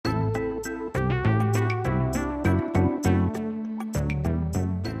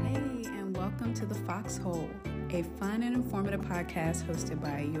a fun and informative podcast hosted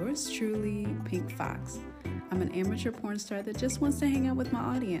by yours truly, Pink Fox. I'm an amateur porn star that just wants to hang out with my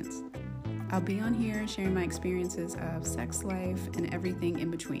audience. I'll be on here sharing my experiences of sex life and everything in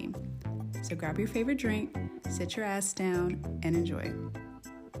between. So grab your favorite drink, sit your ass down, and enjoy.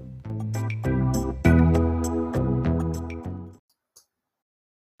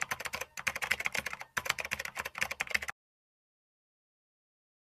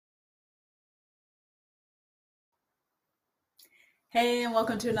 Hey, and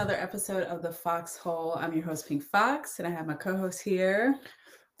welcome to another episode of The Foxhole. I'm your host, Pink Fox, and I have my co-host here.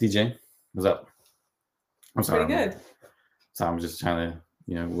 DJ, what's up? I'm sorry. Pretty good. So I'm just trying to,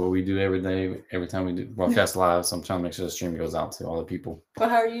 what we do every day, every time we do broadcast live. So I'm trying to make sure the stream goes out to all the people. Well,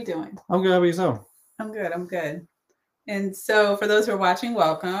 how are you doing? I'm good. How about yourself? I'm good. And so for those who are watching,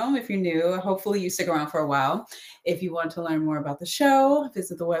 welcome. If you're new, hopefully you stick around for a while. If you want to learn more about the show,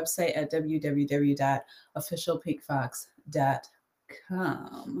 visit the website at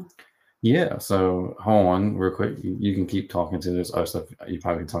www.officialpinkfox.com. Yeah, so hold on real quick. You can keep talking to this other stuff you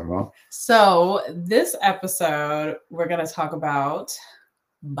probably can talk about. So this episode, we're going to talk about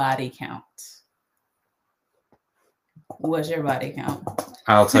body count. What's your body count?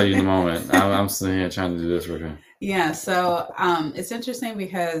 I'll tell you in a moment. I'm sitting here trying to do this real quick. Yeah, so it's interesting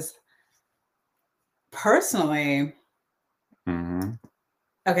because personally,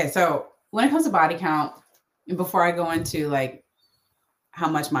 okay, so when it comes to body count, and before I go into like how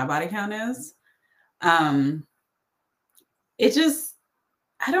much my body count is, it just,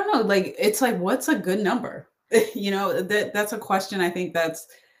 I don't know, like it's like, what's a good number? That's a question I think that's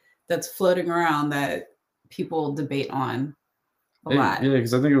floating around that people debate on a lot. Yeah,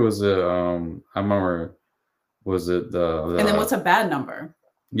 because I think it was I remember, was it the and then what's a bad number?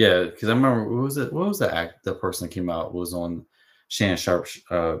 Yeah, because I remember, what was the person that came out was on Shannon Sharp's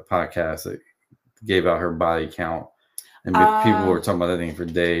podcast that gave out her body count, and people were talking about that thing for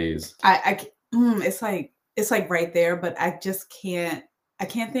days. It's like right there, but I can't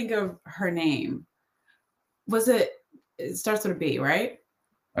think of her name. It starts with a B, right?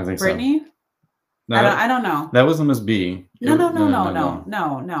 I think Brittany? So. No, I don't know. That wasn't Miss B. No.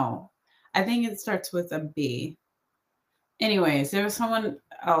 I think it starts with a B. Anyways, there was someone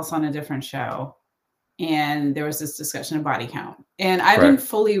else on a different show, and there was this discussion of body count. And I didn't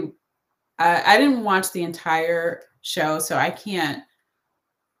fully, I didn't watch the entire show, so I can't,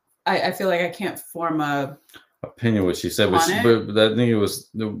 I feel like I can't form a opinion what she said, but I think it was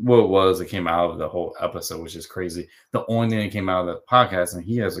it came out of the whole episode, which is crazy. The only thing that came out of the podcast, and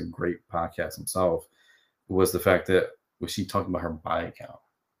he has a great podcast himself, was the fact that she talking about her body count,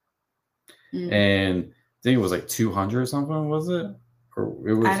 and I think it was like 200 or something, was it? Or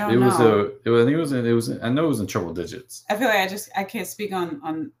it was. I know it was in triple digits. I feel like I can't speak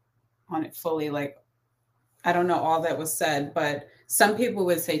on it fully. Like I don't know all that was said, but some people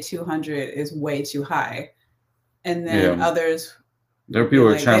would say 200 is way too high. And then others, there are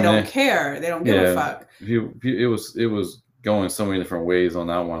people like, they don't care. They don't give a fuck. It was going so many different ways on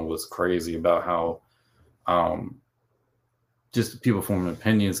that one. It was crazy about how, just people forming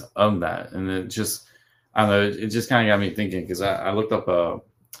opinions of that, and it just, I don't know. It just kind of got me thinking because I looked up.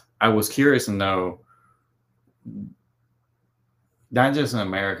 I was curious to know, not just in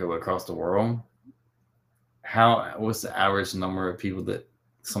America but across the world, what's the average number of people that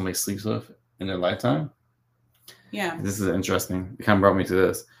somebody sleeps with in their lifetime? Yeah. This is interesting. It kind of brought me to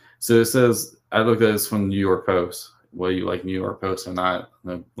this. So it says, I looked at this from the New York Post. Whether you like New York Post or not,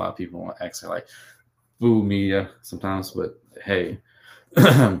 a lot of people on X are like, fool media sometimes, but hey.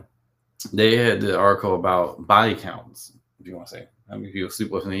 They had the article about body counts, if you want to say, how many people sleep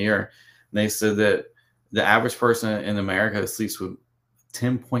with in a year. And they said that the average person in America sleeps with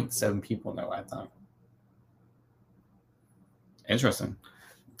 10.7 people in their lifetime. Interesting.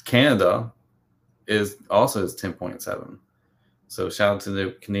 Canada is 10.7. So shout out to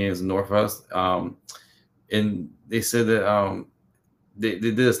the Canadians north of us. And they said that they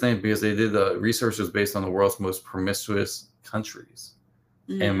did this thing because they did the research was based on the world's most promiscuous countries.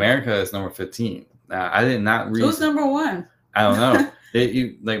 And America is number 15. Now, I did not read. Who's number 1? I don't know.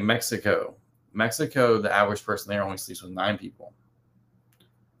 Like Mexico. Mexico, the average person there only sleeps with 9 people.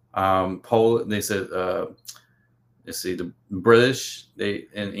 Poland, they said, let's see, the British,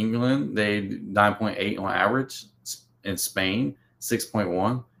 in England, they 9.8 on average. In Spain,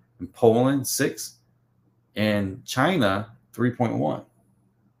 6.1. In Poland, 6. And China, 3.1.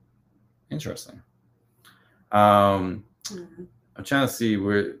 Interesting. I'm trying to see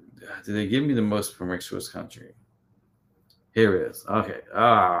where did they give me the most promiscuous country? Here it is. Okay.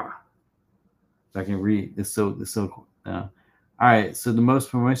 I can read. It's so cool. All right. So the most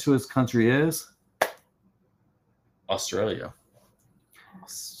promiscuous country is Australia.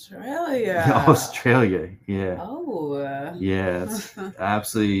 Australia. Australia, yeah. Oh. Yeah, it's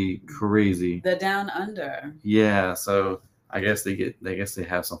absolutely crazy. The down under. Yeah, so I guess they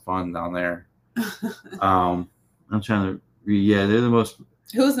have some fun down there. I'm trying to yeah, they're the most.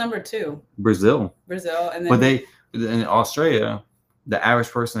 Who's number 2? Brazil. And then but in Australia, the average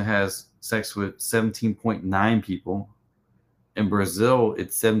person has sex with 17.9 people. In Brazil,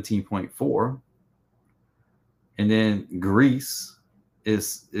 it's 17.4. And then Greece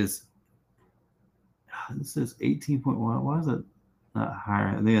is this is 18.1. Why is it not higher?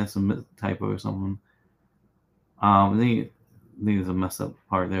 I think that's a typo or something. I think there's a mess up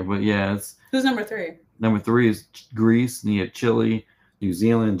part there, but yeah, it's. Who's number 3? Number 3 is Greece. And you have Chile, New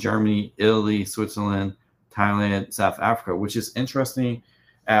Zealand, Germany, Italy, Switzerland, Thailand, South Africa, which is interesting.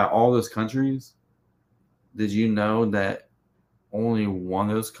 At all those countries, did you know that only one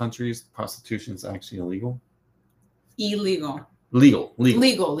of those countries, prostitution is actually illegal? Illegal. Legal.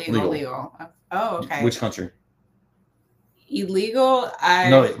 Oh, okay. Which country? Illegal.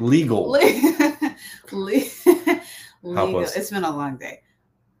 No, legal. Legal. Us. It's been a long day.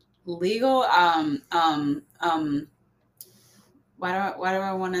 Legal. Why do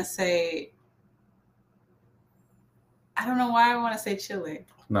I want to say? I don't know why I want to say Chile.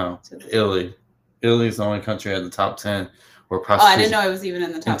 No, Chile. Italy. Italy is the only country at the top 10 where prostitution. Oh, I didn't know it was even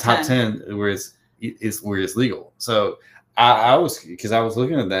in the top 10. Top 10 where it's legal. So I was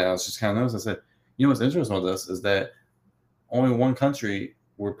looking at that. I was just kind of noticed. I said, you know what's interesting about this is that only one country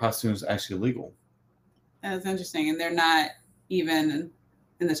where prostitution is actually legal. That's interesting, and they're not even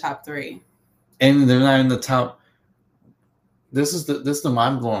in the top 3. And they're not in the top. This is the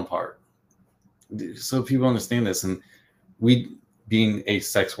mind blowing part. So people understand this, and we being a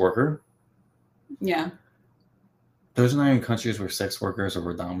sex worker. Yeah. There's not even countries where sex workers are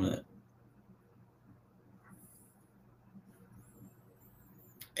predominant.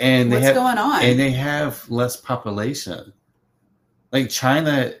 And what's going on? And they have less population. Like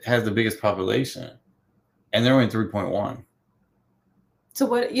China has the biggest population, and they're only 3.1. So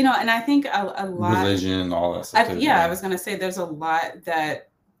what, and I think a lot religion, all that stuff. I was gonna say there's a lot that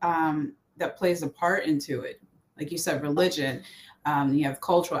that plays a part into it. Like you said, religion. You have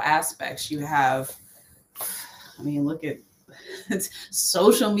cultural aspects. You have, look at it's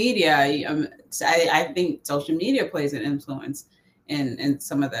social media. I think social media plays an influence in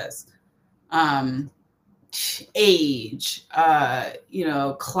some of this. Age,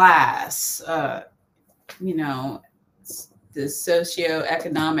 class, the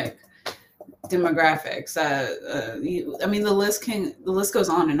socioeconomic demographics. The list goes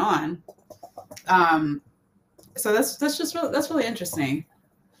on and on. So that's really interesting.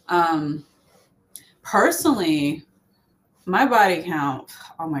 Personally, my body count.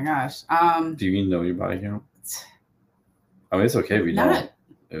 Oh my gosh. Do you know your body count? It's okay if you don't.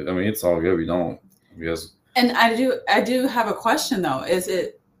 It's all good if you don't. Because. And I do have a question though.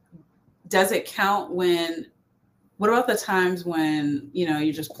 Does it count when? What about the times when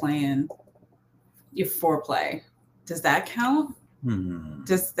you're just playing your foreplay? Does that count?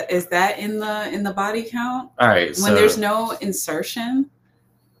 Is that in the body count? All right. When there's no insertion,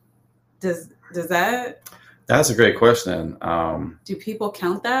 does that? That's a great question. Do people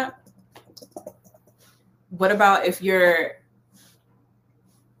count that? What about if you're?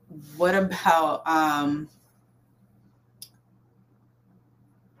 What about what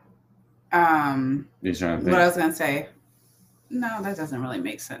I was gonna say? No, that doesn't really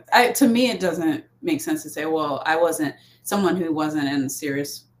make sense. To me, it doesn't make sense to say, well, I wasn't someone who wasn't in a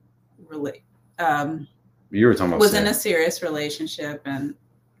serious you were talking about was in a serious relationship, and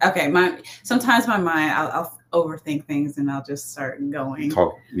sometimes my mind I'll overthink things and I'll just start going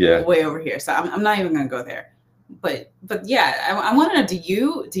way over here. So I'm not even gonna go there. But yeah, I want to know. Do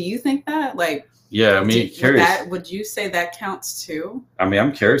you think that curious? Would you say that counts too?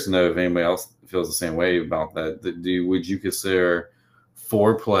 I'm curious to know if anybody else feels the same way about that. Would you consider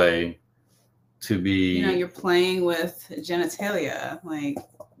foreplay to be? You're playing with genitalia,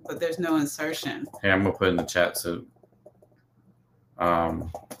 but there's no insertion. Hey, I'm gonna put in the chat so.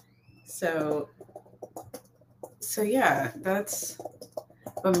 So yeah, that's.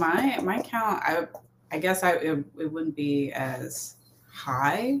 But my count, I guess it wouldn't be as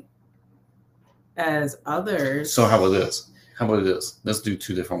high as others. So how about this? Let's do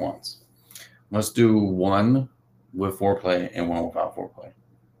 2 different ones. Let's do one with foreplay and one without foreplay.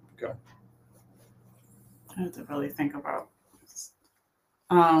 Go. I have to really think about.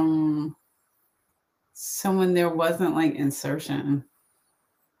 So when there wasn't insertion.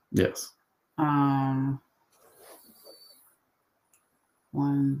 Yes. 1,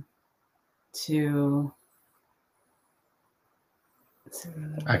 2.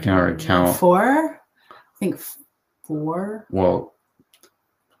 I can already count. 4? I think 4. Well,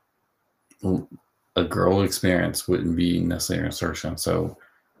 a girl experience wouldn't be necessarily insertion, so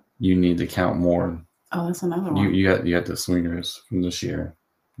you need to count more. Oh, that's another one. You got the swingers from this year.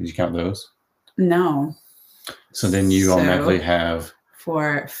 Did you count those? No. So then you automatically have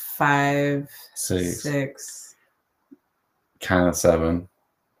 4, 5, 6, kind of 7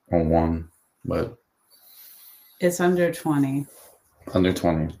 on 1, but it's under 20. Under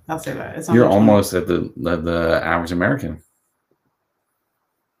 20. I'll say that. It's You're under 20. almost at the average American.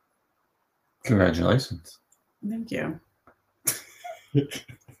 Congratulations. Thank you.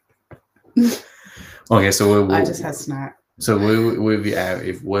 Okay, so I just had snack. So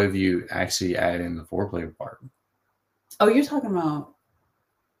what have you actually added in the foreplay part? Oh, you're talking about.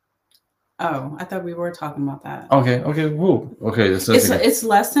 Oh, I thought we were talking about that. Okay. Whoa. Okay. It's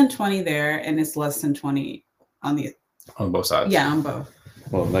less than 20 there, and it's less than 20 on both sides. Yeah, on both.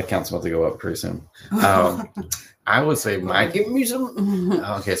 Well, that count's about to go up pretty soon. I would say give me some.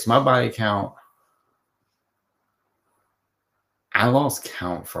 Okay, so my body count. I lost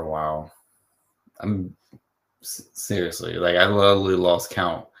count for a while. I'm seriously like I literally lost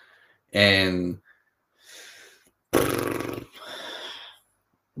count, and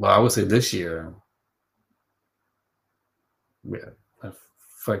well, I would say this year, we had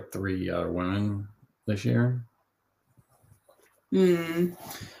like 3 other women this year. So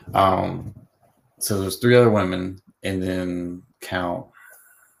there's 3 other women, and then count.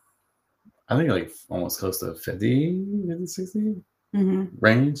 I think like almost close to 50, 60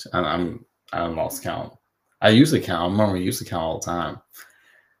 range. I lost count. I usually count. I remember I used to count all the time.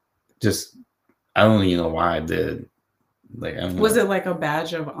 Just I don't even know why I did. Like, was it like a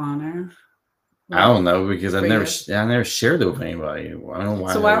badge of honor? I don't know because I never shared it with anybody. I don't know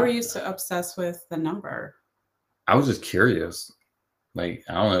why. So why were you so obsessed with the number? I was just curious. Like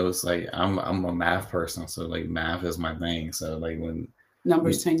I don't know. It's like I'm a math person, so like math is my thing. So like when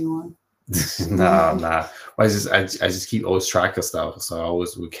numbers turn you on. Nah. I just keep always track of stuff. So I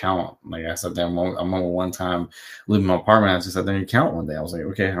always would count. Like I sat there. I remember one time leaving my apartment. I just sat there and count one day. I was like,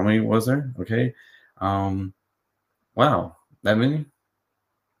 okay, how many was there? Okay, wow, that many.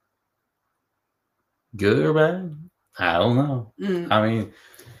 Good or bad? I don't know. I mean,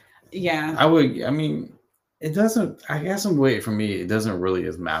 yeah. I mean, it doesn't. I guess in a way for me, it doesn't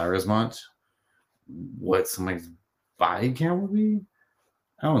really matter as much what somebody's body count would be.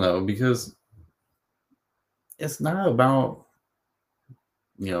 I don't know, because it's not about,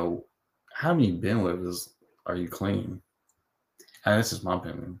 how many you've been with are you clean? And that's just my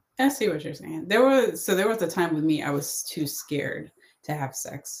opinion. I see what you're saying. There was a time with me, I was too scared to have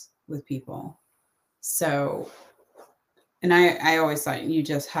sex with people. So, and I always thought you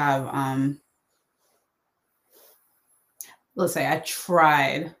just have, let's say I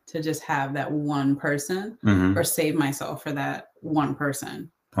tried to just have that one person or save myself for that one person.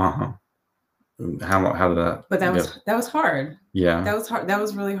 How did that? But that was hard. Yeah. That was hard. That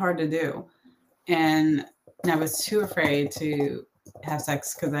was really hard to do. And I was too afraid to have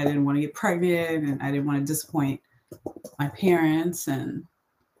sex because I didn't want to get pregnant and I didn't want to disappoint my parents and,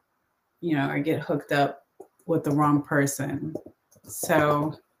 or get hooked up with the wrong person.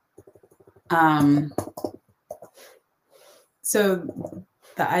 So, so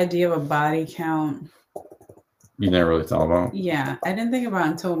the idea of a body count. You never really thought about? Yeah, I didn't think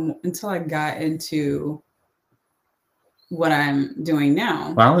about it until I got into what I'm doing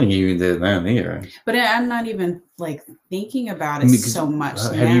now. Well, I don't think you even did that either. But I'm not even like thinking about it so much.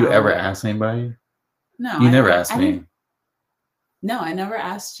 Have you ever asked anybody? No. You never asked me. No, I never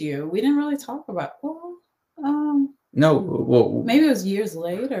asked you. We didn't really talk about. No. Well, maybe it was years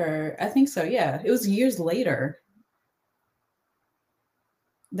later. I think so. Yeah, it was years later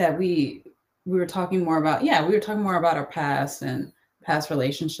that we were talking more about. Yeah, we were talking more about our past and past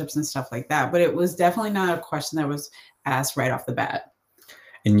relationships and stuff like that. But it was definitely not a question that was asked right off the bat.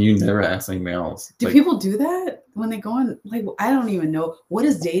 And you never asked anybody else. Do people do that when they go on? Like, I don't even know. What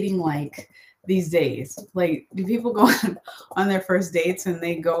is dating like these days? Like, do people go on their first dates and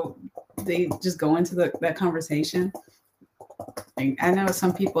they just go into that conversation? Like, I know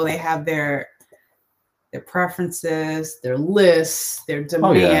some people, they have their preferences, their lists, their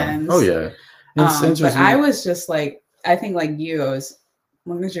demands. Oh yeah. But I was just like, I think like you, as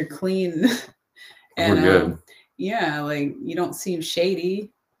long as you're clean and we're good. Yeah, like you don't seem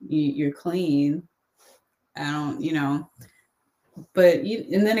shady, you're clean. I don't, but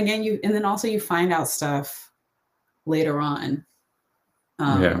and then also you find out stuff later on.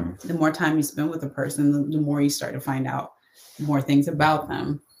 The more time you spend with a person, the more you start to find out more things about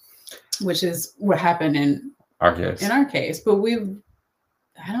them, which is what happened in our case. But we've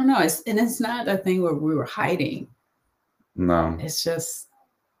I don't know. It's not a thing where we were hiding. No. It's just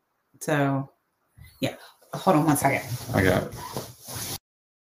so. Yeah. Hold on one second. I got it.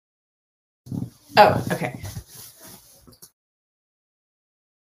 Oh, okay.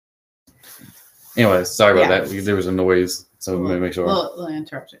 Anyways, sorry about that. There was a noise, so let me make sure. Little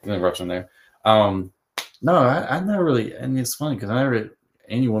interruption there. No, I never really, and it's funny because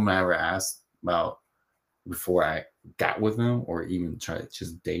any woman I ever asked about before I got with them or even try to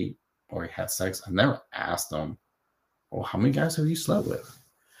just date or have sex, I never asked them, well, how many guys have you slept with?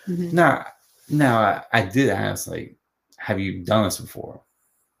 Mm-hmm. Now I did ask, like, have you done this before?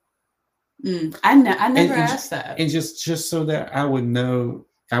 I never asked that. And just so that I would know,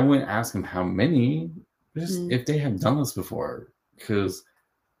 I wouldn't ask them how many, just if they have done this before. Because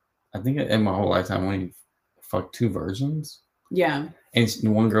I think in my whole lifetime, I only fucked 2 virgins. Yeah. And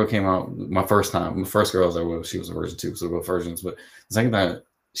one girl came out my first time. The first girl I was there with, she was a virgin too, so we're both virgins. But the second time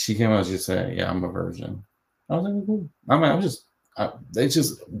she came out, and just said, "Yeah, I'm a virgin." I was like, "Cool." I mean, it's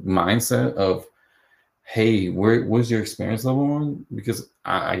just mindset of, hey, what's your experience level on? Because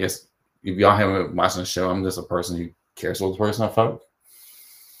I guess if y'all haven't watched the show, I'm just a person who cares what the person I fuck.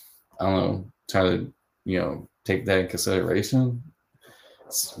 I don't know, try to take that in consideration.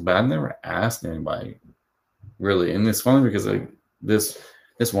 But I never asked anybody really, and it's funny because like this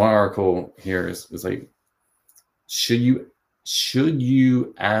one article here is like, should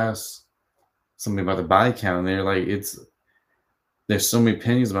you ask somebody about the body count? And they're like, there's so many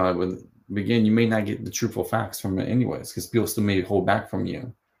opinions about it. But again, you may not get the truthful facts from it anyways, because people still may hold back from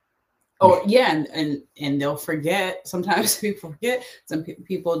you. Oh yeah, and they'll forget. Sometimes people forget. Some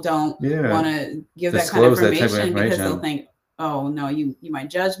people don't want to give that kind of information because they'll think, oh no, you might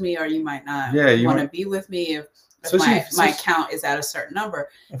judge me, or you might not want to be with me if my count is at a certain number.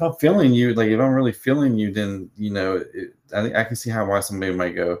 If I'm feeling you, like if I'm really feeling you, then I think I can see why somebody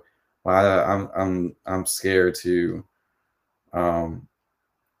might go, well, I'm scared to I'm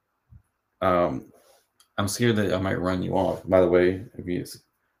scared that I might run you off. By the way,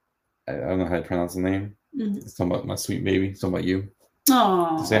 I don't know how to pronounce the name. Mm-hmm. It's talking about my sweet baby. It's talking about you.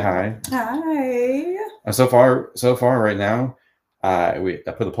 Oh, say hi. Hi. And so far right now, we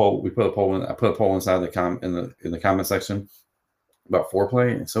put a poll inside the comment section about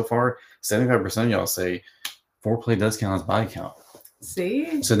foreplay, and so far 75% of y'all say foreplay does count as body count.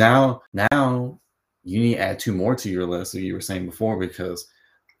 See? So now you need to add 2 more to your list that you were saying before, because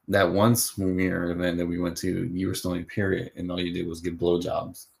that one swinging event that we went to, you were still in period, and all you did was give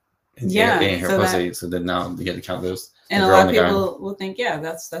blowjobs. Yeah. And her pussy. So then now you got to count those. And a lot of people will think, yeah,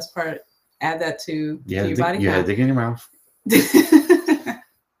 that's part. Add that to your body count. You had a dick in your mouth.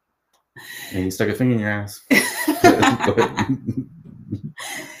 And you stuck a finger in your ass.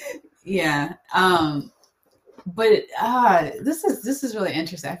 Yeah. But this is really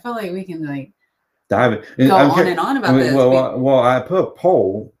interesting. I feel like we can dive go on and on about this. Well, I put a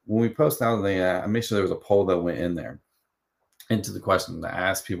poll when we post out I made sure there was a poll that went in there into the question to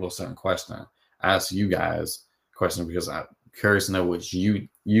ask people a certain question. I asked you guys a question because I'm curious to know what you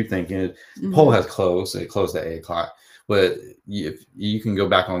think. Mm-hmm. Poll has closed. It closed at 8:00. But if you can go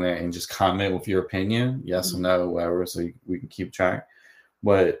back on there and just comment with your opinion, yes or no, whatever, so we can keep track.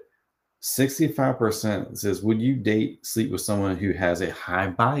 But 65% says, would you sleep with someone who has a high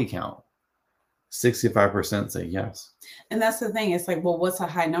body count? 65% say yes. And that's the thing. It's like, well, what's a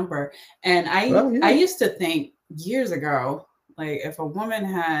high number? And I used to think years ago, like if a woman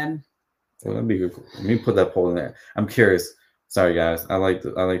had. Well, that'd be good. Let me put that poll in there. I'm curious. Sorry, guys. I like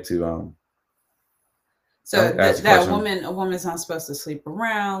to. So that a woman's not supposed to sleep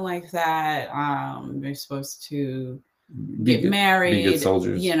around like that. They're supposed to get married. Be good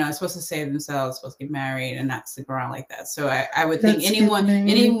soldiers. It's supposed to save themselves, supposed to get married and not sleep around like that. So I would think anywhere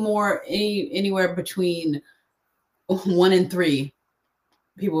between 1 and 3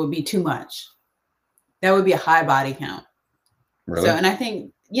 people would be too much. That would be a high body count. Really? So, and I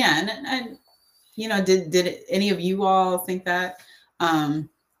think, and did any of you all think that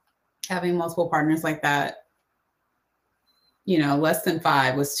having multiple partners like that, less than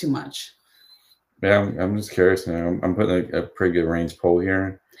 5 was too much? Yeah, I'm just curious. I'm putting a pretty good range poll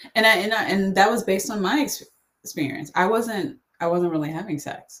here, and that was based on my experience. I wasn't really having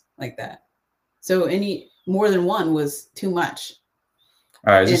sex like that, so any more than 1 was too much.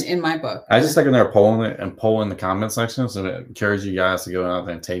 All right, in my book, I just second there poll in the comment section, so I encourage you guys to go out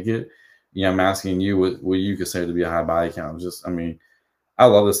there and take it. I'm asking you what you consider to be a high body count. I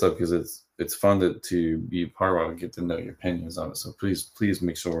love this stuff because it's fun to be part of it and get to know your opinions on it. So please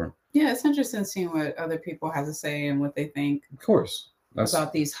make sure. Yeah, it's interesting seeing what other people have to say and what they think. Of course,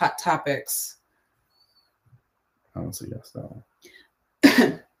 about these hot topics. I don't say yes that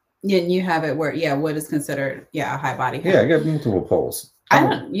Yeah, you have it where what is considered a high body count. Yeah, I got multiple polls. I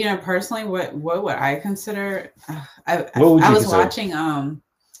don't, personally, what would I consider? What would you I was consider? watching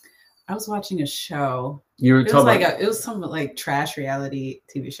I was watching a show. You were It was talking like about it was some like trash reality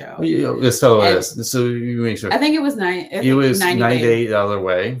TV show. let's tell us. So you make sure. I think it was 90 Day the other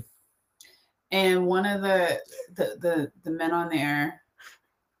way. And one of the men on there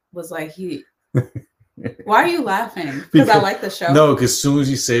was like, why are you laughing? Because I like the show. No, because as soon as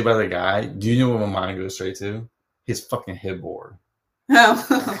you say about the guy, do you know what my mind goes straight to? His fucking headboard.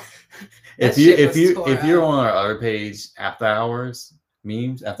 Oh. if you're on our other page, after hour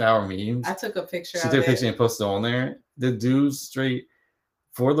memes, I took a picture. She took a picture and posted on there. The dude straight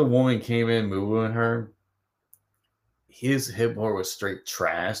before the woman came in moving her. His headboard was straight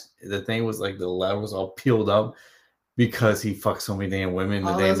trashed. The thing was like the leather was all peeled up because he fucked so many damn women.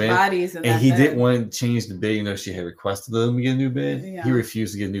 All those bodies and he didn't want to change the bed. You know, she had requested them to get a new bed. Yeah. He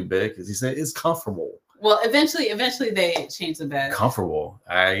refused to get a new bed because he said it's comfortable. Well, eventually they changed the bed. Comfortable.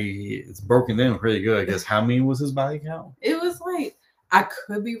 It's broken in pretty good. Because how many was his body count? It was like, I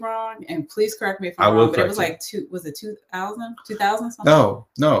could be wrong, and please correct me if I'm wrong. But it was like 2,000 something?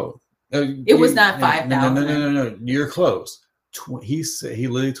 No. It was not 5,000. No. You're close. He said he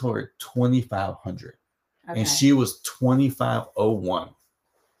literally told her 2,500, and she was 2,501.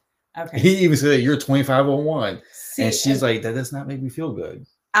 Okay. He even said you're 2,501, and she's like, that does not make me feel good.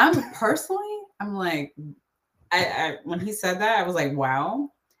 I'm like, I when he said that, I was like,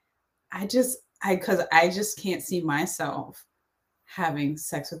 wow. Because I just can't see myself having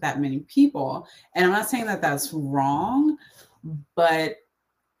sex with that many people, and I'm not saying that that's wrong, but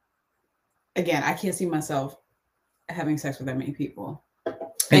again, I can't see myself having sex with that many people.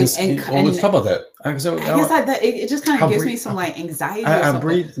 Let's talk about that. It just kind of gives me some like anxiety. I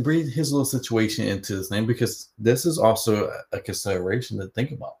breathe his little situation into this name because this is also a consideration to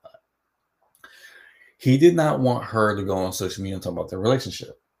think about that. He did not want her to go on social media and talk about their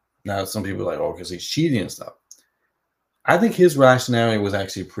relationship. Now, some people are like, oh, because he's cheating and stuff. I think his rationality was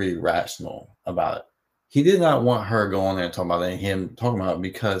actually pretty rational about it. He did not want her going there and talking about it and him talking about it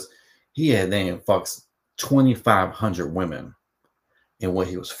because he had then fucks 2,500 women. And what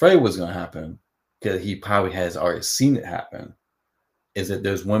he was afraid was going to happen, because he probably has already seen it happen, is that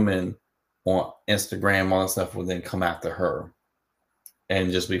there's women on Instagram, all that stuff, will then come after her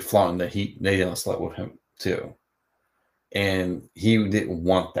and just be flaunting that they didn't slept with him too. And he didn't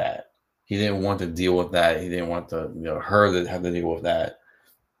want that. He didn't want to deal with that. He didn't want her to have to deal with that.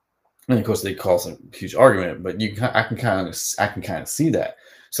 And of course, they caused a huge argument. But I can kind of see that.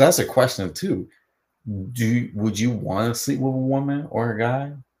 So that's a question too. Would you want to sleep with a woman or a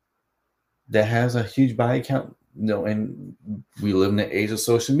guy that has a huge body count? And we live in the age of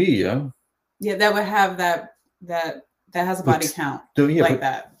social media. Yeah, that would have that has a body count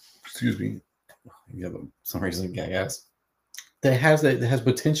that. Excuse me. Yeah, for some reason, I guess that has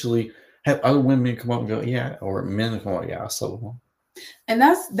potentially have other women come up and go, yeah, or men come up, yeah, I slept with them. And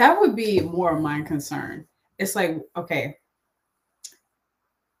that would be more of my concern. It's like, okay,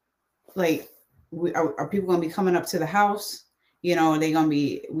 like are people gonna be coming up to the house? Are they gonna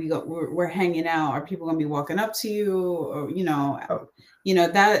be we're hanging out? Are people gonna be walking up to you? Or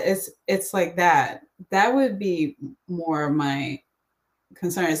it's like that. That would be more of my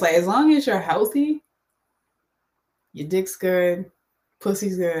concern. It's like, as long as you're healthy, your dick's good,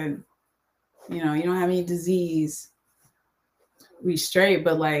 pussy's good, you don't have any disease, we straight.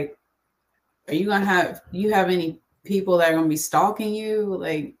 But like, are you gonna have any people that are gonna be stalking you?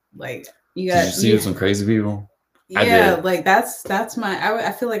 Like you got. Did you see some crazy people? Yeah, like that's my.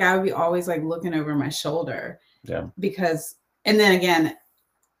 I feel like I would be always like looking over my shoulder. Yeah. Because, and then again,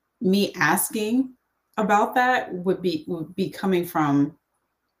 me asking about that would be coming from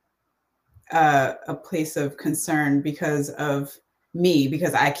a place of concern because of me,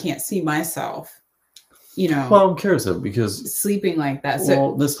 because I can't see myself. Well, I'm curious though, because sleeping like that. So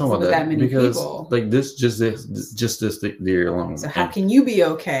let's talk about that many because people. Like this the year alone. So how can you be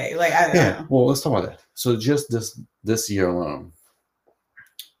okay? Like, I don't know. Well, let's talk about that. So just this year alone,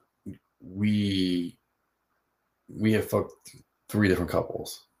 we have fucked 3 different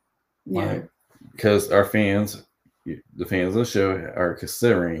couples. Yeah. Right? Because the fans of the show are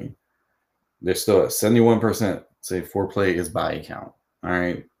considering, they're still at 71% say foreplay is body count. All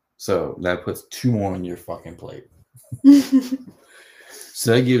right. So that puts 2 more on your fucking plate.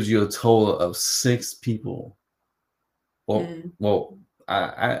 So that gives you a total of 6 people. Well,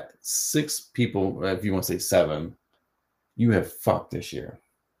 6 people, if you want to say 7, you have fucked this year.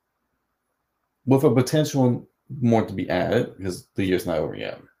 With a potential more to be added, because the year's not over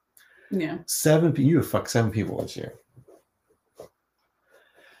yet. Yeah. 7 people, you have fucked 7 people this year.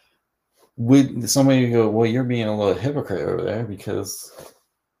 would somebody go, well, you're being a little hypocrite over there because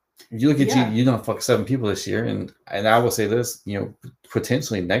if you look at you don't fuck 7 people this year, and I will say this,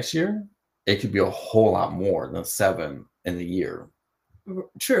 potentially next year it could be a whole lot more than 7 in a year.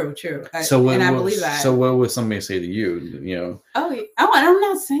 True. I believe that. So what would somebody say to you? I'm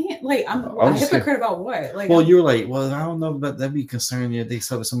not saying like I'm a hypocrite about what. Like, well, you're like, well, I don't know, but that'd be concerning if they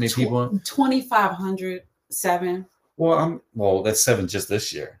sub so many people. 2,500, 7. Well, that's 7 just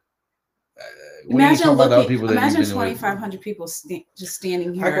this year. Imagine 2,500 people just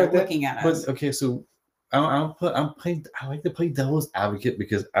standing here looking at us. But okay, so I like to play devil's advocate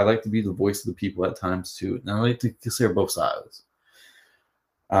because I like to be the voice of the people at times too, and I like to consider both sides.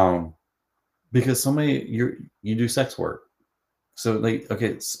 Because somebody you do sex work, so like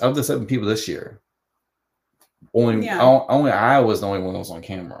okay, of the 7 people this year, only I was the only one that was on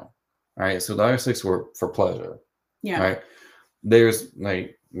camera. All right, so the other 6 were for pleasure. Yeah. Right. There's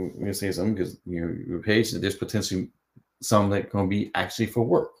like we're gonna say something because your page there's potentially some that gonna be actually for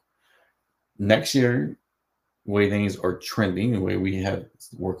work. Next year, the way things are trending, the way we have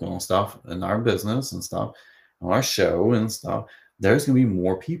working on stuff in our business and stuff, on our show and stuff, there's gonna be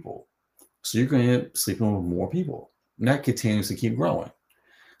more people. So you're gonna end up sleeping with more people. And that continues to keep growing.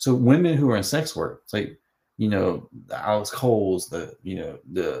 So women who are in sex work, it's like the Alex Coles, the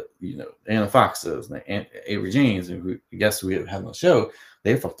Anna Foxes, the Avery Janes, and I guess we have had on the show,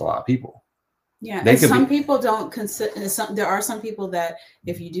 they fucked a lot of people. Yeah, and some people don't consider. There are some people that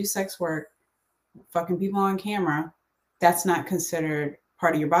if you do sex work, fucking people on camera, that's not considered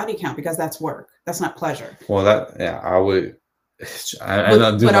part of your body count because that's work. That's not pleasure. Well, I would. I'm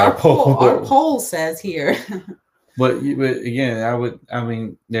not doing our poll. Our poll says here. but again,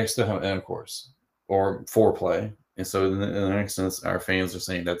 they still have intercourse or foreplay, and so in the next sense, our fans are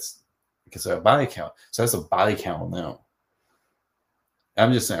saying that's considered a body count. So that's a body count now.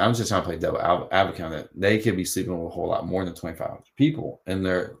 I'm just trying to play devil advocate on that. They could be sleeping with a whole lot more than 25 people, and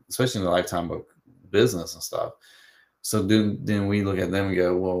especially in the lifetime of business and stuff. So then we look at them and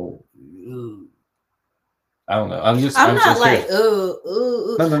go, well, I don't know. I'm not like,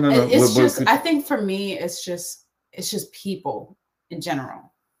 No. It's just, I think for me, it's just people in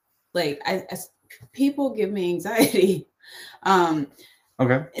general. Like people give me anxiety.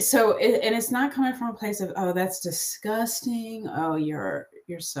 Okay. So it's not coming from a place of, oh, that's disgusting. Oh, you're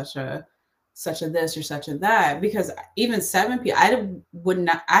such a this, you're such a that. Because even 7 people,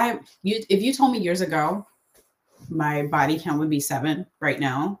 if you told me years ago, my body count would be 7 right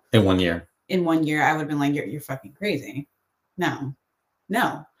now. In 1 year. In 1 year, I would have been like, you're fucking crazy. No.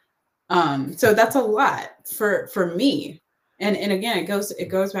 So that's a lot for me. And again, it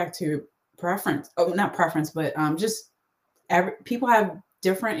goes back to preference. Oh, not preference, but just people have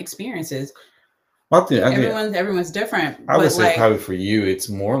different experiences. Well, everyone's different. I would say probably for you, it's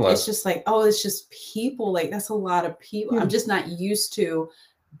more or less. It's just like, oh, it's just people. Like that's a lot of people. I'm just not used to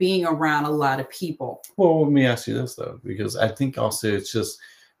being around a lot of people. Well, let me ask you this though, because I think also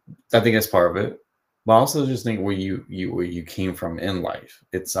I think that's part of it, but I also just think where you came from in life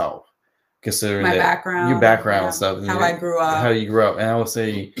itself, considering your background and stuff, how I grew up, how you grew up, and I would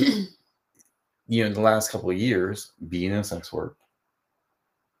say, in the last couple of years, being in sex work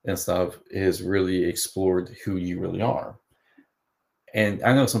and stuff has really explored who you really are. And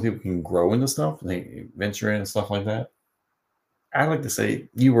I know some people can grow into stuff, they venture in and stuff like that. I like to say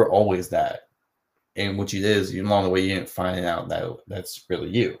you were always that. And what you did is along the way, you didn't find out that that's really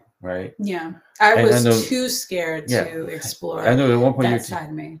you, right? Yeah. I was too scared to explore I know at one point that side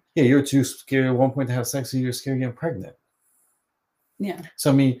of me. Yeah, you were too scared at one point to have sex, so you were scared of getting pregnant. Yeah.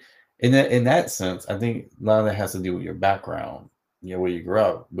 So I mean, in that sense, I think a lot of that has to do with your background, where you grew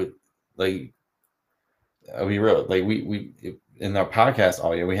up. But like, I'll be real, like we in our podcast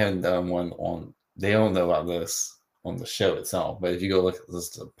audio, we haven't done one on. They don't know about this on the show itself, but if you go look at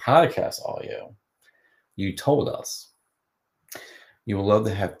this podcast audio, you told us you would love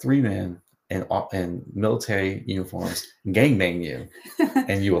to have 3 men in military uniforms gangbang you,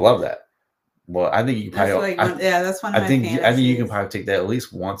 and you would love that. Well, I think you probably that's one of I think you can probably take that at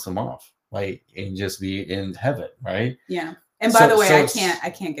least once a month, like, and just be in heaven, right? Yeah. And by the way, I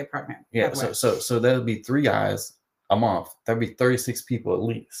can't get pregnant. Yeah. So that would be 3 guys a month. That'd be 36 people at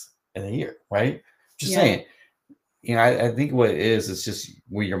least in a year, right? Just saying. I think what it is just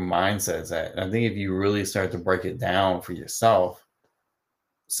where your mindset's at. And I think if you really start to break it down for yourself,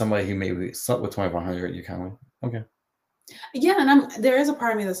 somebody who maybe slept with 2,500, you're kind of like, okay. Yeah, and there is a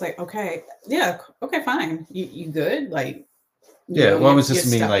part of me that's like, okay, fine. You good? Like, well, it was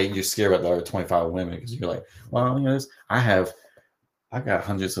just mean like you're scared about the other 25 women because you're like, well, I got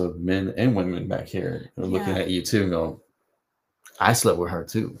hundreds of men and women back here looking at you too and going, I slept with her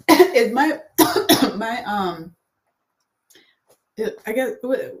too. It my I guess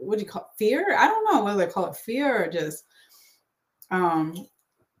what do you call it? Fear? I don't know whether they call it fear or just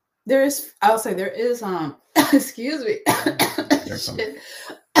there is, I'll say there is excuse me. Drink something.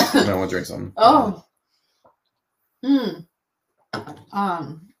 No one drink something. Oh.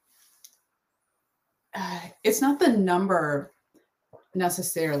 It's not the number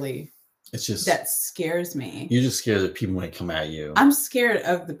necessarily. It's just that scares me. You're just scared that people might come at you. I'm scared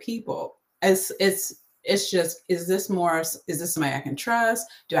of the people. It's just, is this somebody I can trust?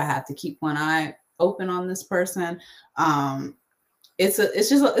 Do I have to keep one eye open on this person? It's a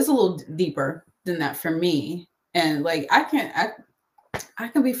little deeper than that for me. And like I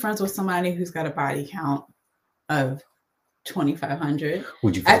can be friends with somebody who's got a body count of 2,500.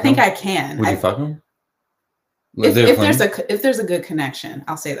 Would you? I think I can. Would you fuck them? If there's a good connection,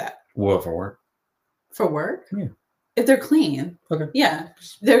 I'll say that. What, for work? For work? Yeah. If they're clean. Okay. Yeah.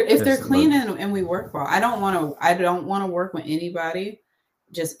 If they're clean and we work well. I don't want to work with anybody,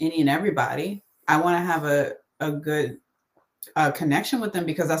 just any and everybody. I want to have a good connection with them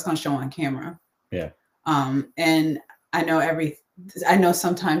because that's going to show on camera. Yeah. And I know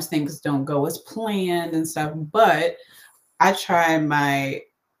sometimes things don't go as planned and stuff, but I try my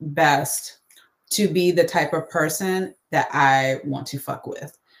best to be the type of person that I want to fuck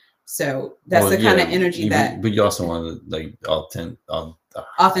with. So that's the kind of energy but you also want to like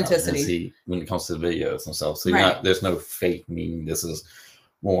authenticity when it comes to the videos themselves. So there's no fake, meaning this is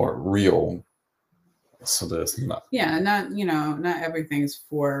more real. So there's not. Yeah, not everything's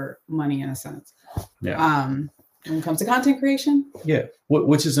for money in a sense. Yeah. When it comes to content creation. Yeah.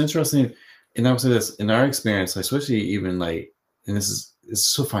 Which is interesting. And I would say this in our experience, especially even like, and it's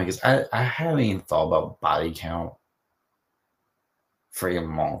so funny because I haven't even thought about body count for a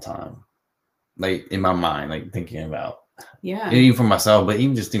long time, like in my mind, like thinking about and even for myself, but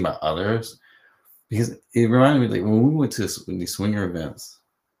even just thinking about others, because it reminded me like when we went to these swinger events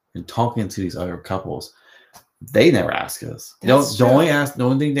and talking to these other couples, they never ask us. The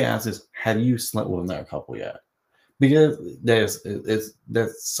only thing they ask is, have you slept with another couple yet? Because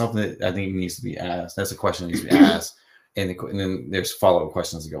that's something that I think needs to be asked. That's a question that needs to be asked, and then there's follow-up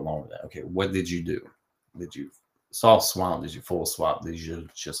questions that go along with that. Okay, what did you do? Did you soft swap? Did you full swap? Did you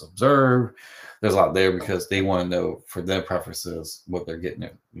just observe? There's a lot there because they want to know for their preferences what they're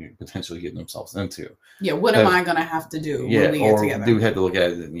potentially getting themselves into. Yeah, what am I going to have to do when we get together? Do we have to look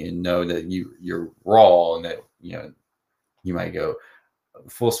at it and know that you're raw and that you might go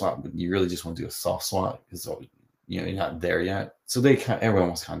full swap, but you really just want to do a soft swap because you're not there yet. So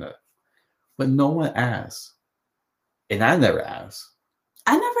everyone was kind of, but no one asked, and I never asked.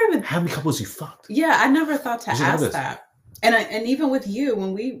 I never even. How many couples you fucked? Yeah, I never thought to ask that. And even with you,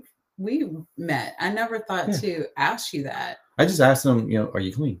 when we met, I never thought to ask you that. I just asked them, are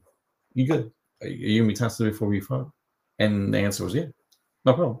you clean? You good? Are you gonna be tested before we fuck? And the answer was yeah.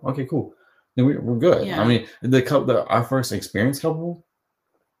 No problem. Okay, cool. Then we're good. Yeah. I mean, our first experienced couple,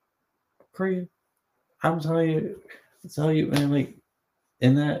 Korean. I will tell you, man, like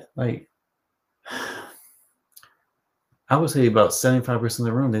in that, like. I would say about 75% of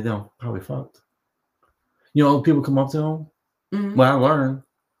the room, they don't probably fucked. People come up to them. Mm-hmm. Well, I learned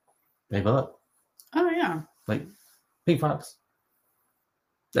they fuck. Oh yeah. Like pink fox.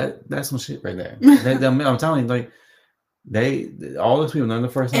 That's some shit right there. I'm telling you, like all those people, none the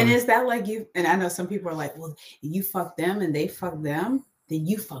first time. And is that like you? And I know some people are like, well, you fuck them and they fuck them, then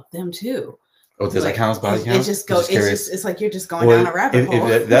you fuck them too. Oh, does that count as body count? It just goes. It's like you're just going down a rabbit hole.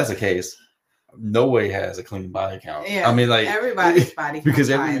 If that's the case. Nobody has a clean body count. Yeah, I mean, like everybody's body count. Because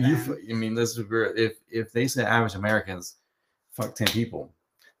let's be real. If they say average Americans fuck 10 people,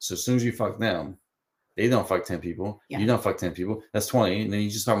 so as soon as you fuck them, they don't fuck 10 people. Yeah. You don't fuck 10 people. That's 20, and then you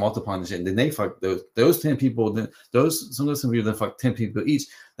just start multiplying the shit. And then they fuck those 10 people. Then some of those people that fuck 10 people each.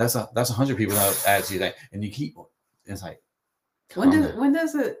 That's 100 people that add to that, and you keep. It's like. When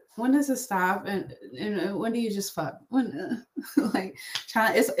does it stop? And when do you just fuck? When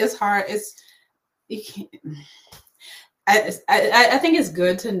it's hard. You can't. I think it's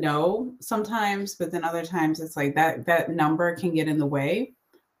good to know sometimes, but then other times it's like that number can get in the way.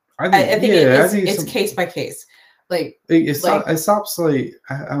 I think it's case by case. Like it stops. Like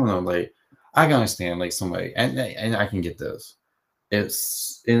I don't know. Like I can understand like somebody, and I can get this.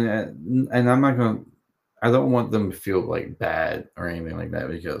 It's and I'm not gonna. I don't want them to feel like bad or anything like that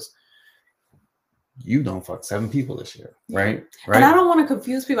because you don't fuck 7 people this year, right? And I don't want to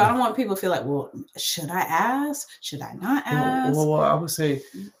confuse people. I don't want people to feel like, well, should I ask? Should I not ask? Well, I would say,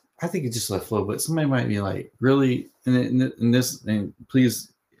 I think it just let flow. But somebody might be like, really, and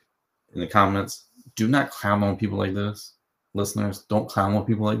please, in the comments, do not clown on people like this. listeners, don't clown with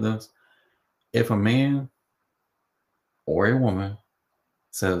people like this. If a man or a woman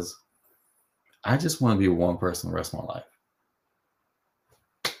says, I just want to be one person the rest of my life,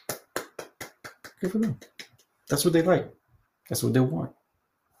 good for them. That's what they like. That's what they want.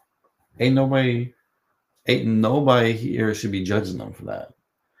 Ain't nobody here should be judging them for that.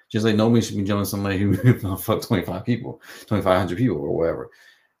 Just like nobody should be judging somebody who fuck 25 people, 2,500 people or whatever.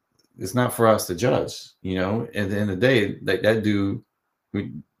 It's not for us to judge, you know. At the end of the day, that dude,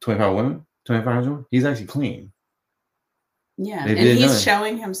 25 women, 2,500 women, he's actually clean. Yeah, and he's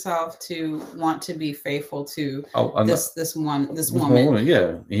showing himself to want to be faithful to this woman.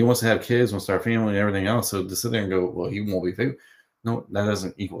 Yeah, he wants to have kids, wants to start a family, and everything else. So to sit there and go, well, he won't be faithful. No, that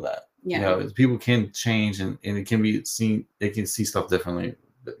doesn't equal that. Yeah, you know, people can change, and it can be seen. They can see stuff differently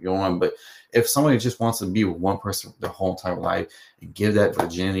going on. But if somebody just wants to be with one person their whole entire life and give that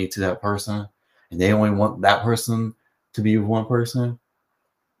virginity to that person, and they only want that person to be with one person,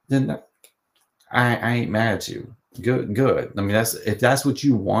 then I ain't mad at you. Good. I mean, if that's what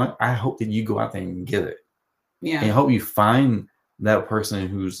you want, I hope that you go out there and get it. Yeah. And I hope you find that person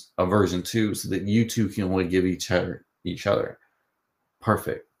who's a version too, so that you two can only give each other.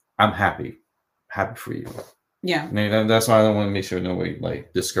 Perfect. I'm happy for you. Yeah. I mean, that's why I don't want to make sure nobody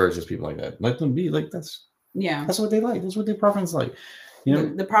like discourages people like that. Let them be like that's what they like. That's what their preference like. You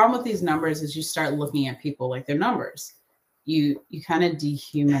know, the problem with these numbers is you start looking at people like their numbers. You kind of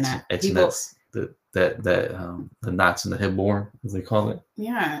dehumanize people. The knots in the headboard, as they call it.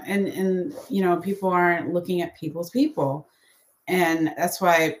 Yeah, and you know, people aren't looking at people, and that's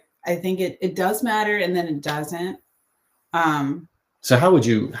why I think it does matter, and then it doesn't.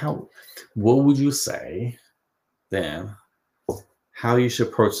 So what would you say then? How you should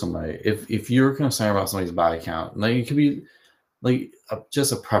approach somebody if you're concerned about somebody's body count? Like it could be like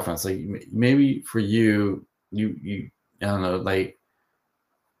just a preference. Like maybe for you I don't know, like.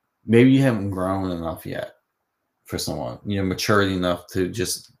 Maybe you haven't grown enough yet for someone, you know, maturity enough to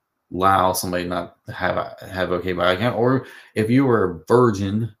just allow somebody not to have okay body count. Or if you were a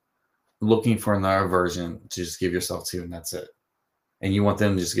virgin looking for another virgin to just give yourself to, and that's it. And you want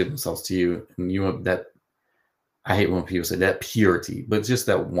them to just give themselves to you. And you want that, I hate when people say that purity, but just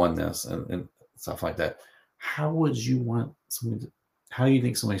that oneness and stuff like that. How would you want somebody how do you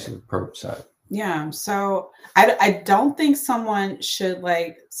think somebody should approach that? Yeah, so I don't think someone should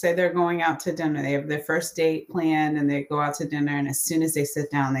like say they're going out to dinner. They have their first date planned and they go out to dinner, and as soon as they sit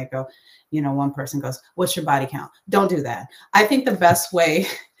down, they go, you know, one person goes, "What's your body count?" Don't do that. I think the best way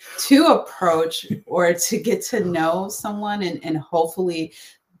to approach or to get to know someone and hopefully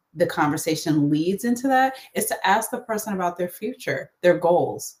the conversation leads into that is to ask the person about their future, their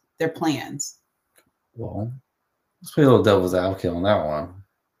goals, their plans. Well, let's play a little devil's advocate on that one.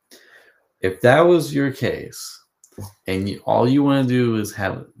 If that was your case, and all you want to do is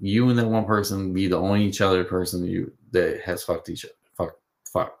have you and that one person be the only each other person that has fucked each other,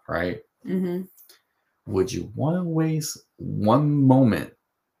 fuck, right? Mm-hmm. Would you want to waste one moment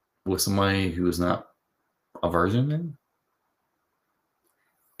with somebody who is not a virgin then?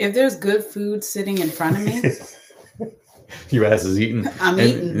 If there's good food sitting in front of me, your ass is eating. I'm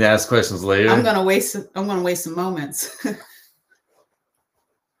eating. And ask questions later. I'm gonna waste some moments.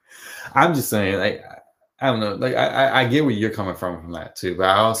 I'm just saying, like, I don't know, like I get where you're coming from that too, but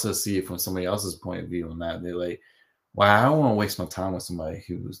I also see it from somebody else's point of view on that. They're like, "Well, I don't want to waste my time with somebody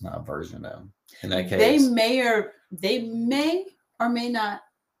who's not a virgin." Now, in that case, they may or may not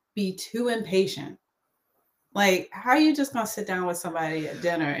be too impatient. Like, how are you just gonna sit down with somebody at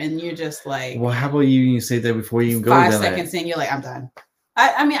dinner and you're just like, well, how about you say that before you even go 5 seconds in, you're like, I'm done.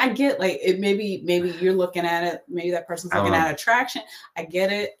 I mean, I get like it. Maybe you're looking at it. Maybe that person's looking at attraction. I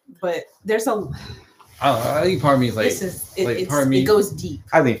get it, but there's a. I think part of me is like, part of me, it goes deep.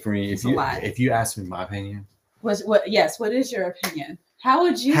 I think for me, if you ask me my opinion, what is your opinion? How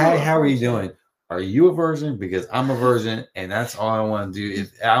would you? How are you doing? Are you a virgin? Because I'm a virgin, and that's all I want to do.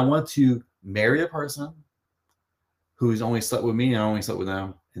 If I want to marry a person who's only slept with me and I only slept with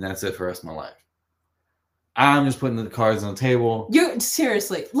them, and that's it for the rest of my life. I'm just putting the cards on the table. You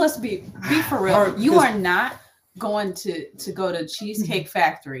seriously, let's be for real. You are not going to go to Cheesecake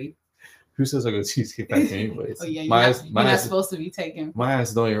Factory. Who says I go to Cheesecake Factory anyways? Oh yeah, you're not supposed to be taking. My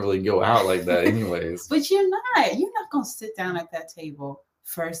ass don't even really go out like that anyways. But you're not gonna sit down at that table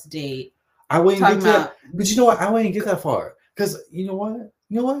first date. I wouldn't get that. But you know what? I wouldn't get that far because you know what?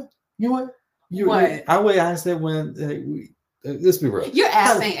 I would ask that when let's be real. You're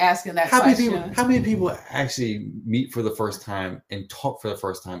asking that question. How many people actually meet for the first time and talk for the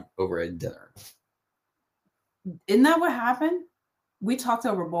first time over at dinner? Isn't that what happened? we talked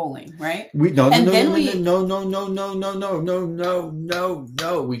over bowling, right? We no And no then no we- no no no no no no no no no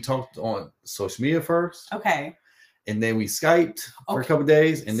no. We talked on social media first, Okay. and then we Skyped for a Okay. couple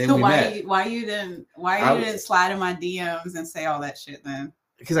days, and then So we met why you didn't slide in my DMs and say all that shit then?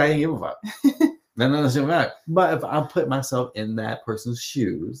 because I didn't give a fuck. None of that matter. But if I put myself in that person's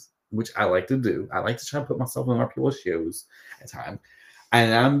shoes, which I like to do, I like to try to put myself in other people's shoes at times,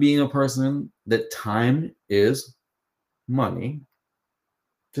 and I'm being a person that time is money.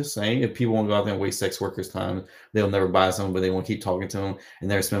 Just saying, if people want to go out there and waste sex workers' time, they'll never buy someone, but they want to keep talking to them and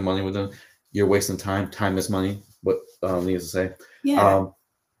never spend money with them. You're wasting time. Time is money. What needs to say? Yeah.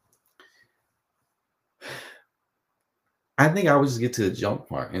 I think I would just get to the jump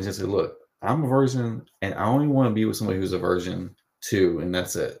part and just say, look, I'm a virgin, and I only want to be with somebody who's a virgin too, and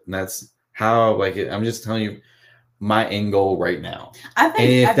that's it. And that's how I like it. I'm just telling you my end goal right now. I think,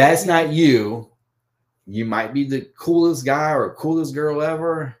 and if that's not you, you might be the coolest guy or coolest girl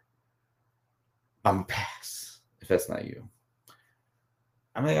ever. I'm pass if that's not you.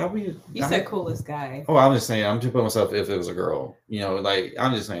 I mean, you said coolest guy. Oh, I'm just saying. I'm just putting myself if it was a girl. Like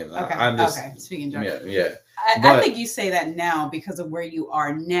I'm just saying that. Okay. I'm just Speaking of yeah. I think you say that now because of where you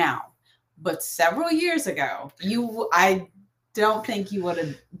are now. But several years ago, I don't think you would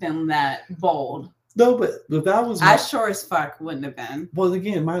have been that bold. No, but that was I sure as fuck wouldn't have been. Well,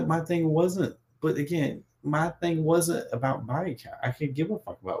 again, my thing wasn't. But again, my thing wasn't about body count. I could give a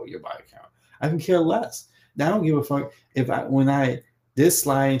fuck about your body count. I can care less. Now, I don't give a fuck when I did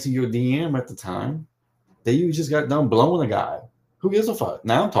slide into your DM at the time that you just got done blowing a guy. Who gives a fuck?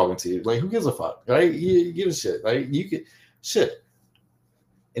 Now I'm talking to you. Like, who gives a fuck? Right? You give a shit. Like, you could shit.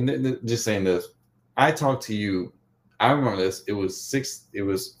 And just saying this, I talked to you. I remember this. It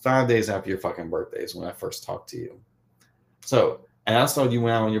was 5 days after your fucking birthdays when I first talked to you. So, and I saw you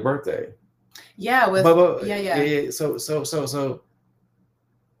went out on your birthday. Yeah, yeah. So,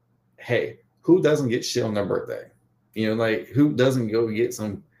 hey, who doesn't get shit on their birthday? Like who doesn't go get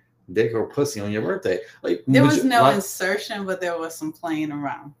some dick or pussy on your birthday? Like there was no insertion, but there was some playing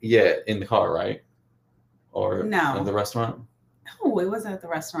around. Yeah, in the car, right? Or no, in the restaurant. No, it wasn't at the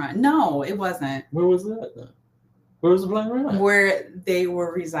restaurant. No, it wasn't. Where was that then? Where was the playing around? Where they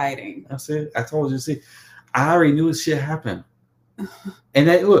were residing. I told you. See, I already knew this shit happened. And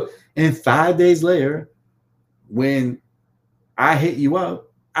that look, and 5 days later, when I hit you up,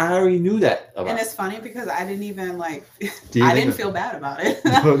 I already knew that about. And it's funny because I didn't even I didn't feel bad about it.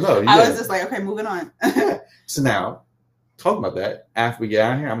 No, I was just like, okay, moving on. So now, talking about that, after we get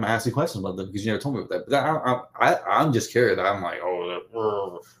out of here, I'm gonna ask you questions about that because you never told me about that. But I'm just curious. I'm like,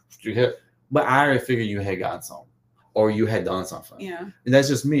 but I already figured you had gotten some, or you had done something. Yeah. And that's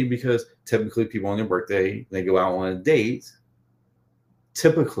just me because typically people on their birthday, they go out on a date.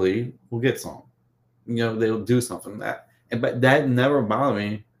 Typically, will get some. They'll do something but that never bothered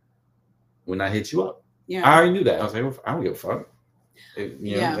me when I hit you up. Yeah. I already knew that. I was like, well, I don't give a fuck.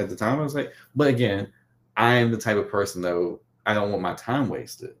 At the time, I was like, but again, I am the type of person though. I don't want my time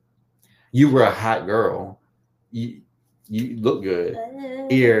wasted. You were a hot girl. You look good.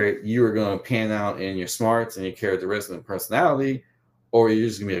 Either you were going to pan out in your smarts and your characteristics and personality, or you're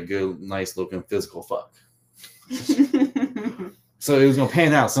just gonna be a good, nice looking physical fuck. So it was gonna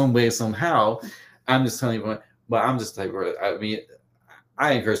pan out some way, somehow. I'm just telling you, but I'm just like, I mean,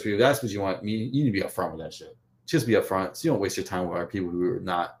 I encourage people. That's what you want. You need to be upfront with that shit. Just be upfront, so you don't waste your time with other people who are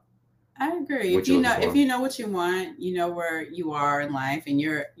not. I agree. If you know what you want, you know where you are in life, and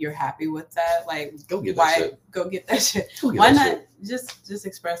you're happy with that. Like, go get that shit. Go get that shit. Why not just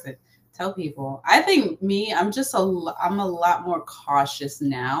express it? Tell people. I think I'm a lot more cautious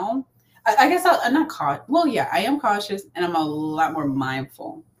now. I guess I'm not cautious. Well, yeah, I am cautious, and I'm a lot more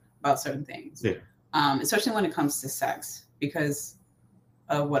mindful about certain things. Yeah. Especially when it comes to sex, because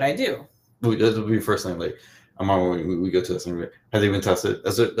of what I do. That would be the first thing. Like, I'm on. We go to this. Have they been tested?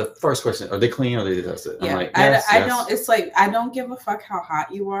 That's the first question. Are they clean or are they tested? Yeah. I'm like, yes, I don't. It's like I don't give a fuck how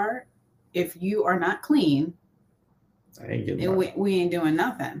hot you are. If you are not clean, I ain't getting. We ain't doing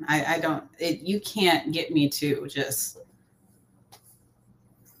nothing. I don't. You can't get me to just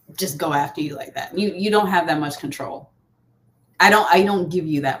go after you like that. You don't have that much control. I don't give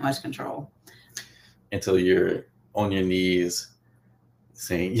you that much control. Until you're on your knees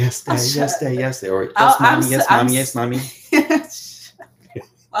saying yes, dad, yes, dad, yes, dad, or yes, mommy, yes, mommy, yes, mommy.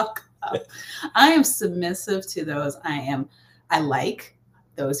 Fuck up. I am submissive to those. I like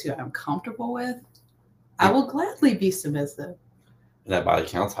those who I'm comfortable with. I will gladly be submissive. And that body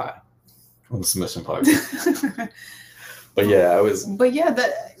counts high on the submission part. But yeah, I was. But yeah,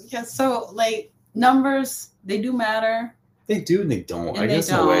 so like numbers, they do matter. They do and they don't. I guess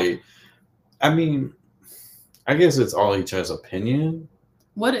in a way. I mean, I guess it's all each other's opinion.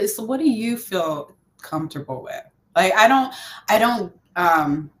 What do you feel comfortable with? Like I don't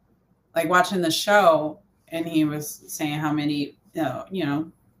like watching the show, and he was saying how many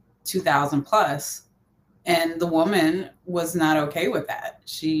 2,000 plus, and the woman was not okay with that.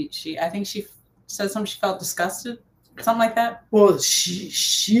 She I think she said something, she felt disgusted, something like that. Well,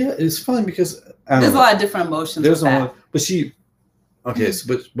 she it's funny because there's a lot of different emotions. There's with that. One, but she okay,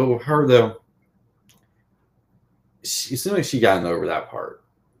 so, but with her though, it seemed like she gotten over that part.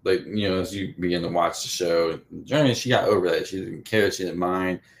 Like, as you begin to watch the show, Journey, she got over that. She didn't care. She didn't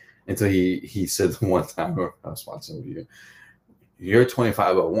mind until he said the one time I was watching with you, you're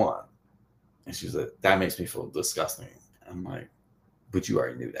 2501. And she's like, that makes me feel disgusting. I'm like, but you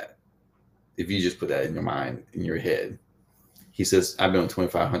already knew that. If you just put that in your mind, in your head. He says, I've been with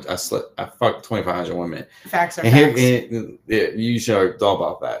 2,500. I fucked 2,500 women. Facts are facts. You should have thought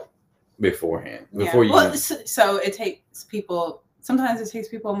about that beforehand. So it takes people. Sometimes it takes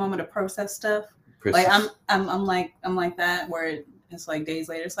people a moment to process stuff. Like I'm like that, where it's like days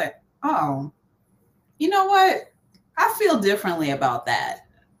later, it's like, oh, you know what? I feel differently about that.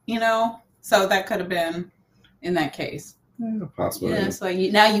 So that could have been in that case. Yeah, possibly. Yeah, it's like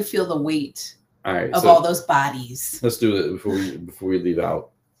now you feel the weight of all those bodies. Let's do it before we leave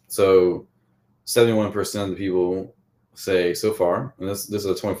out. So 71% of the people say so far, and this is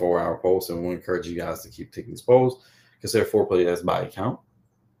a 24-hour poll, so we encourage you guys to keep taking these polls. Consider foreplay as body count.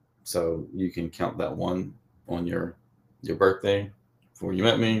 So you can count that one on your birthday before you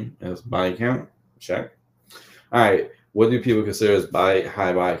met me as body count. Check. All right. What do people consider as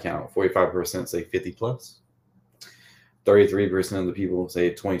high body count? 45% say 50 plus. 33% of the people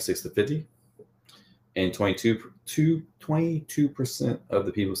say 26 to 50. And 22% of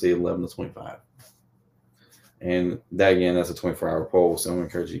the people say 11 to 25. And that, again, that's a 24-hour poll. So I'm going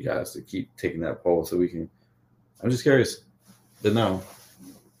to encourage you guys to keep taking that poll so we can. I'm just curious to know.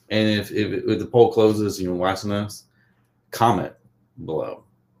 And if the poll closes and you're watching this, comment below.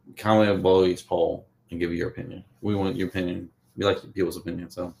 Comment below each poll and give your opinion. We want your opinion. We like people's opinion.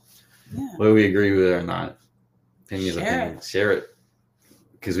 So whether we agree with it or not, opinion is opinion. Share it.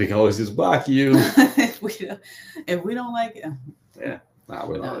 Because we can always just block you. if we don't like it. Yeah. Nah,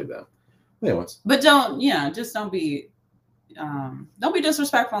 we don't like that. Anyways. But don't be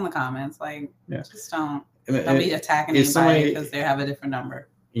disrespectful in the comments. Like, just don't be attacking anybody because they have a different number.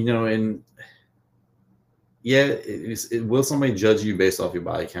 And will somebody judge you based off your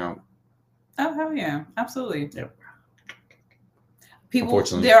body count? Oh, hell yeah. Absolutely. Yep.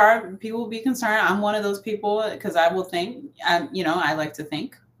 There are people be concerned. I'm one of those people because I will think, I like to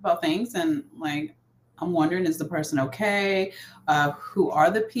think about things, and like, I'm wondering, is the person okay? Who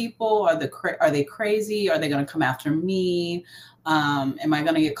are the people? Are they crazy? Are they going to come after me? Am I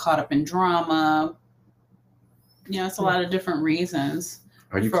going to get caught up in drama? It's a lot of different reasons.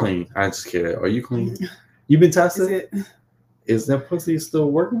 Are you clean? I just kidding. Are you clean? You've been tested? Is that pussy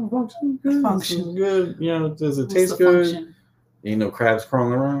still working? Function good? Function good? Does it taste good? Function? Ain't no crabs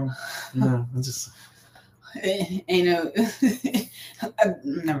crawling around? No, I just. Ain't no.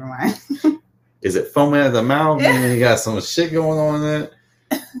 Never mind. Is it foaming at the mouth? You got some shit going on in it.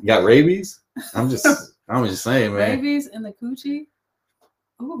 You got rabies? I'm just saying, man. Rabies in the coochie?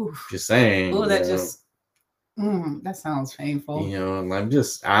 Ooh. Just saying. Ooh, that just. That sounds painful. I'm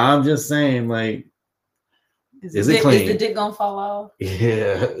just saying, like. Is it clean? Is the dick gonna fall off?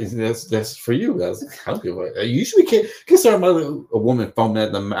 Yeah, that's for you. I don't give a. You should be concerned about a woman foaming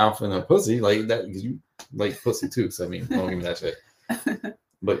at the mouth and a pussy like that, because you like pussy too. So don't give me that shit.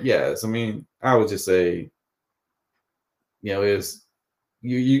 But yes, I would just say, is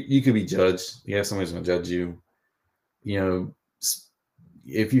you could be judged. Yeah, somebody's gonna judge you.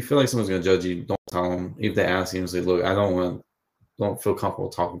 If you feel like someone's gonna judge you, don't tell them. If they ask you and say, "Look, I don't feel comfortable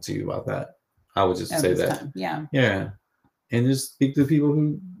talking to you about that," I would just say that. Yeah. Yeah. And just speak to people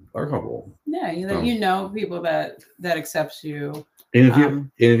who are comfortable. Yeah, people that accepts you. And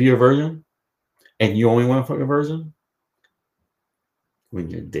if you're a virgin and you only want to fuck a virgin, when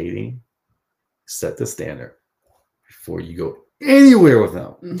you're dating, set the standard before you go anywhere with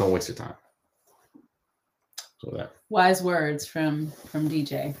them. Don't waste your time. So that. Wise words from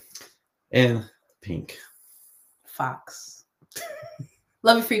DJ. And Pink. Fox.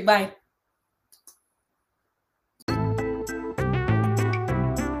 Love you, freak. Bye.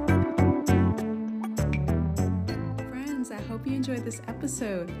 I hope you enjoyed this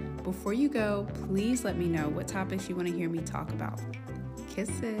episode. Before you go, please let me know what topics you want to hear me talk about.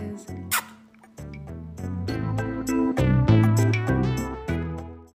 Kisses.